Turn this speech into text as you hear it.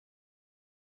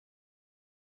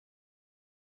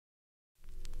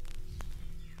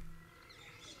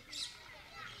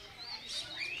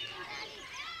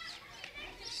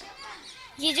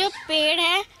ये जो पेड़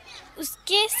है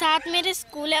उसके साथ मेरे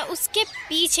स्कूल है, उसके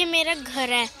पीछे मेरा घर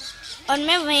है और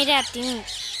मैं वहीं रहती हूँ।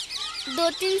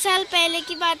 2-3 साल पहले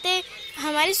की बात है,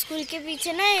 हमारे स्कूल के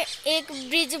पीछे ना एक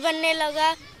ब्रिज बनने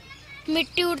लगा।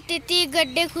 मिट्टी उड़ती थी,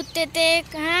 गड्ढे खुदते थे,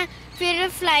 कहाँ फिर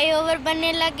फ्लाईओवर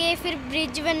बनने लगे, फिर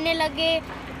ब्रिज बनने लगे,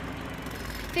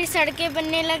 फिर सड़कें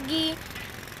बनने लगी।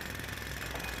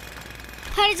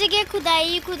 हर जगह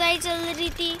खुदाई खुदाई चल रही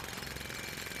थी।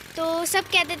 तो सब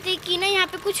कहते थे कि ना यहाँ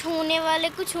पे कुछ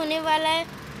होने वाला है।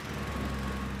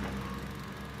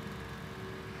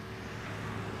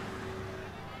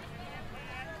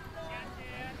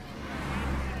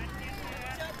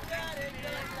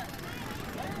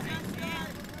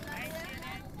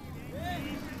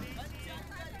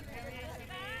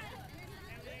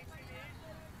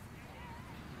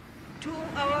 To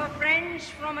our friends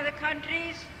from other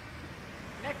countries,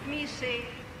 let me say,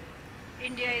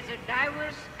 India is a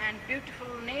diverse and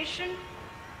beautiful nation.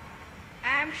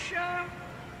 I am sure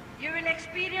you will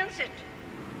experience it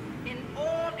in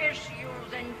all its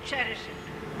hues and cherish it.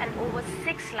 And over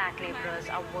 6 lakh laborers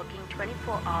are working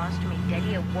 24 hours to make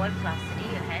Delhi a world-class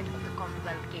city ahead of the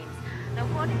Commonwealth Games. Now,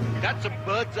 according to the That's a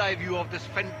bird's eye view of this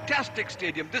fantastic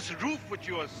stadium, this roof which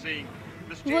you are seeing.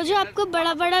 वो जो आपको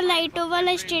बड़ा बड़ा लाइटों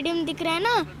वाला stadium दिख रहा है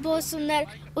ना, बहुत सुंदर,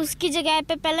 उसकी जगह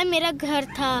पे पहले मेरा घर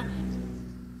था,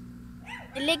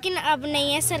 लेकिन अब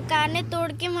नहीं है। सरकार ने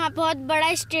तोड़ के वहाँ बहुत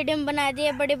बड़ा स्टेडियम बना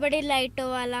दिया, बड़े बड़े लाइटों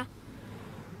वाला।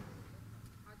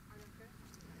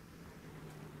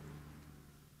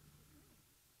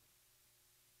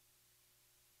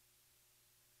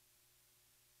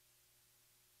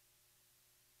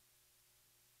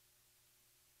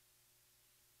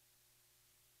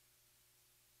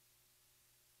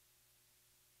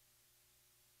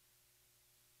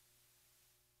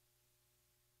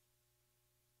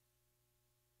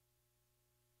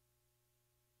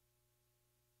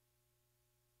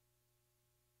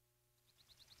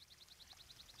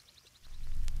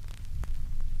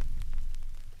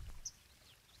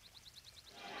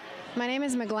 My name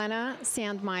is Meglena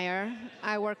Sandmeyer.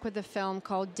 I work with a film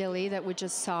called Dilli that we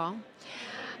just saw.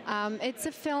 It's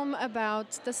a film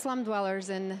about the slum dwellers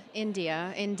in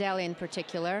India, in Delhi in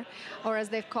particular, or as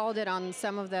they've called it on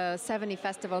some of the 70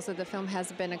 festivals that the film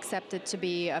has been accepted to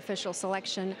be official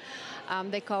selection.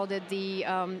 They called it the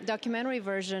documentary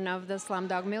version of the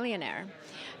Slumdog Millionaire,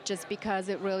 just because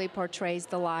it really portrays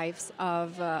the lives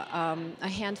of a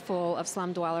handful of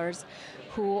slum dwellers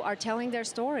who are telling their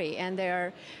story, and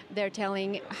they're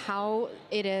telling how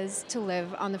it is to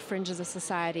live on the fringes of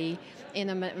society in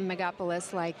a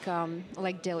megapolis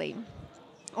like Delhi,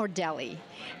 or Delhi,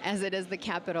 as it is the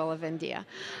capital of India.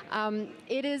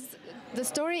 The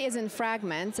story is in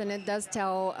fragments, and it does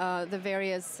tell the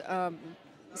various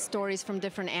stories from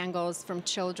different angles, from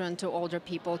children to older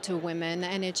people to women,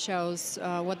 and it shows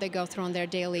what they go through in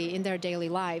their daily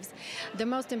lives. The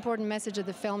most important message of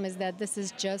the film is that this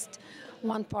is just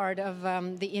one part of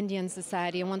the Indian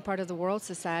society and one part of the world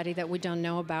society that we don't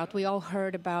know about. We all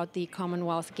heard about the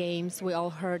Commonwealth Games. We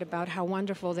all heard about how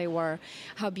wonderful they were,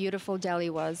 how beautiful Delhi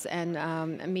was, and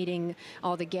meeting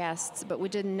all the guests. But we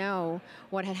didn't know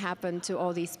what had happened to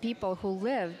all these people who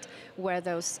lived where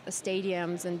those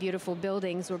stadiums and beautiful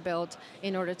buildings were built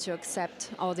in order to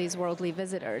accept all these worldly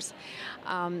visitors.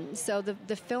 So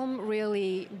the film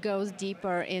really goes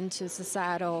deeper into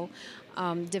societal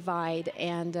divide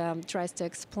and tries to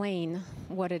explain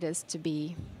what it is to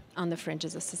be on the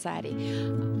fringes of society.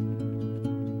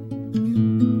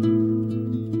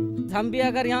 हम भी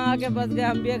अगर यहाँ आके बस गए,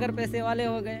 हम भी अगर पैसे वाले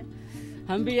हो गए,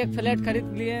 हम भी एक फ्लैट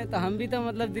खरीद लिए, तो हम भी तो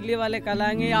मतलब दिल्ली वाले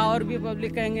कहलाएंगे, या और भी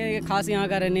पब्लिक कहेंगे ये खास यहाँ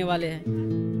का रहने वाले हैं।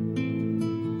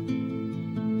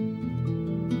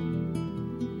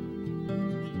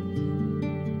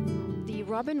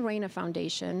 Robin Raina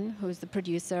Foundation, who's the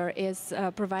producer, is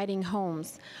providing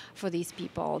homes for these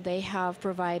people. They have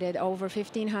provided over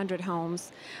 1,500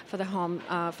 homes for the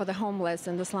homeless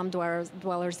and the slum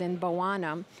dwellers in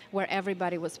Bawana, where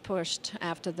everybody was pushed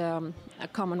after the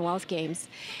Commonwealth Games.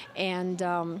 And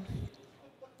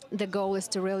the goal is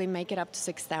to really make it up to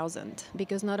 6,000,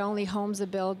 because not only homes are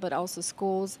built, but also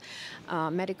schools,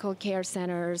 medical care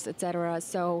centers, etc.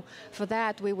 So for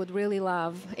that, we would really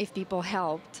love if people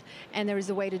helped. And there is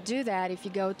a way to do that if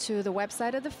you go to the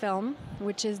website of the film,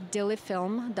 which is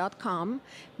dillifilm.com,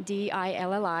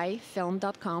 DILLI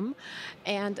film.com.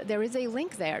 And there is a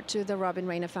link there to the Robin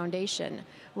Raina Foundation,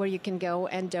 where you can go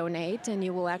and donate, and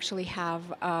you will actually have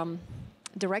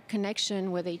direct connection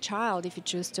with a child. If you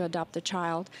choose to adopt a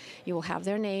child, you will have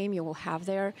their name, you will have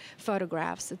their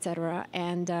photographs, etc.,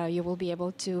 and you will be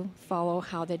able to follow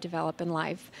how they develop in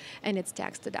life, and it's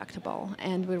tax deductible,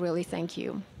 and we really thank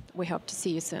you we hope to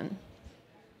see you soon.